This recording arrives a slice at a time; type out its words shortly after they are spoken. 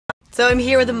So I'm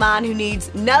here with a man who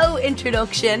needs no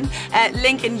introduction,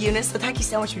 Lincoln Younes. So thank you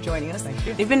so much for joining us. Thank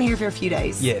you. You've been here for a few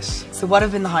days. Yes. So what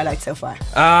have been the highlights so far?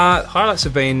 Highlights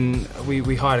have been,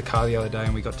 we hired a car the other day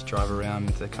and we got to drive around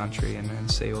the country and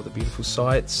see all the beautiful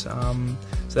sights. So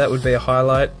that would be a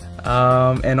highlight.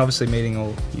 And obviously meeting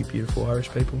all you beautiful Irish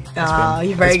people.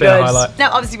 You're very good. Been a highlight. Now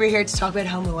obviously we're here to talk about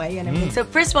home away and everything. So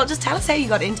first of all, just tell us how you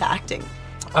got into acting.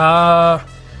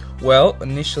 Well,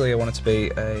 initially I wanted to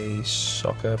be a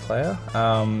soccer player,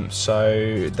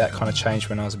 so that kind of changed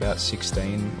when I was about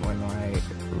 16 when I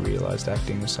realised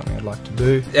acting was something I'd like to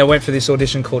do. I went for this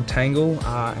audition called Tangle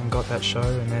and got that show,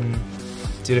 and then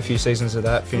did a few seasons of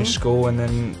that, finished school, and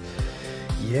then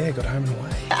yeah, got home and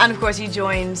away. And of course you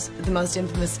joined the most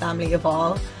infamous family of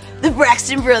all, the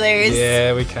Braxton Brothers.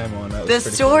 Yeah, we came on. That was the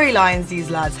storylines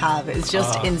these lads have is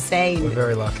just insane. We're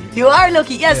very lucky. You are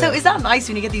lucky, yeah. So is that nice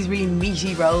when you get these really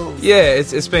meaty roles? Yeah,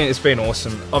 it's been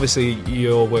awesome. Obviously,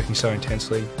 you're working so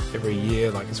intensely every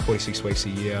year, like it's 46 weeks a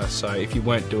year. So if you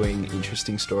weren't doing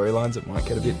interesting storylines, it might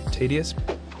get a bit tedious.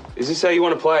 Is this how you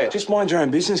want to play it? Just mind your own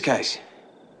business, Case.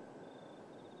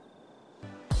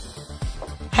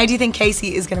 How do you think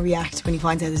Casey is going to react when he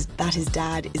finds out that his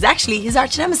dad is actually his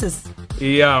arch nemesis?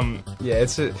 Yeah,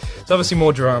 it's obviously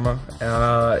more drama.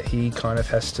 He kind of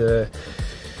has to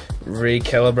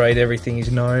recalibrate everything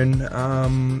he's known,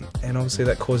 and obviously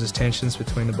that causes tensions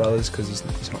between the brothers because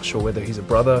he's not sure whether he's a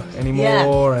brother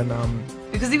anymore, and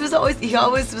because he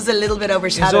always was a little bit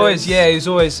overshadowed. He's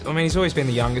always been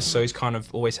the youngest, so he's kind of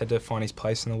always had to find his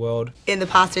place in the world. In the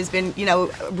past, there's been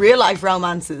real life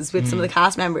romances with some of the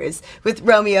cast members, with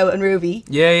Romeo and Ruby.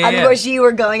 And of course, you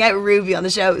were going out with Ruby on the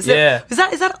show. So is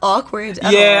that awkward?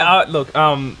 Look,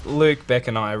 Luke, Beck,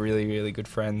 and I are really, really good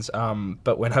friends.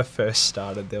 But when I first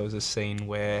started, there was a scene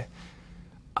where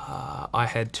I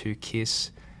had to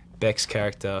kiss Beck's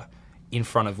character in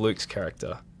front of Luke's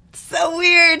character. So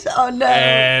weird. Oh no.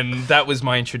 And that was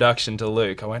my introduction to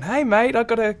Luke. I went, "Hey mate, I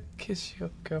gotta kiss your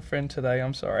girlfriend today,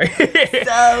 I'm sorry."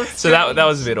 So that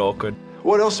was a bit awkward.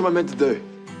 What else am I meant to do?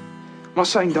 I'm not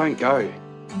saying don't go.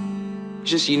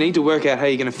 Just you need to work out how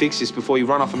you're gonna fix this before you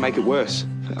run off and make it worse.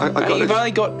 You've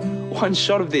only got one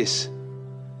shot of this.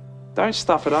 Don't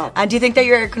stuff it up. And do you think that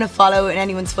you're gonna follow in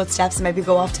anyone's footsteps and maybe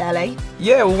go off to LA?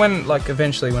 Yeah, well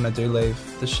eventually when I do leave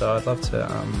the show, I'd love to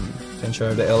venture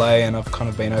over to LA, and I've kind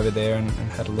of been over there and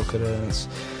had a look at it, and it's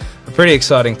a pretty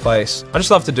exciting place. I just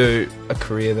love to do a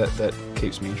career that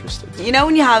keeps me interested. You know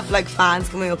when you have like fans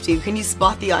coming up to you, can you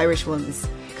spot the Irish ones?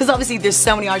 Because obviously there's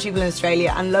so many Irish people in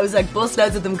Australia and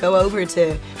busloads of them go over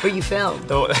to where you film.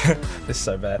 This is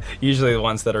so bad. Usually the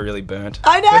ones that are really burnt.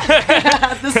 I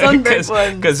know! The sunburnt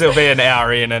ones. Because they'll be an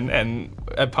hour in and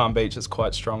at Palm Beach it's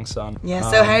quite strong sun. Yeah,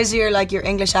 so how's your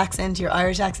English accent, your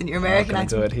Irish accent, your American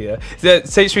accent? I do it here.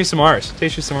 Teach me some Irish.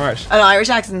 Teach me some Irish. An Irish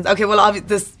accent. Okay, well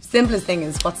the simplest thing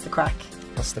is, what's the crack?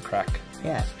 What's the crack?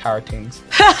 Yeah. Harrowtings.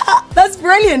 That's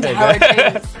brilliant,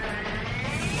 Harrowtings.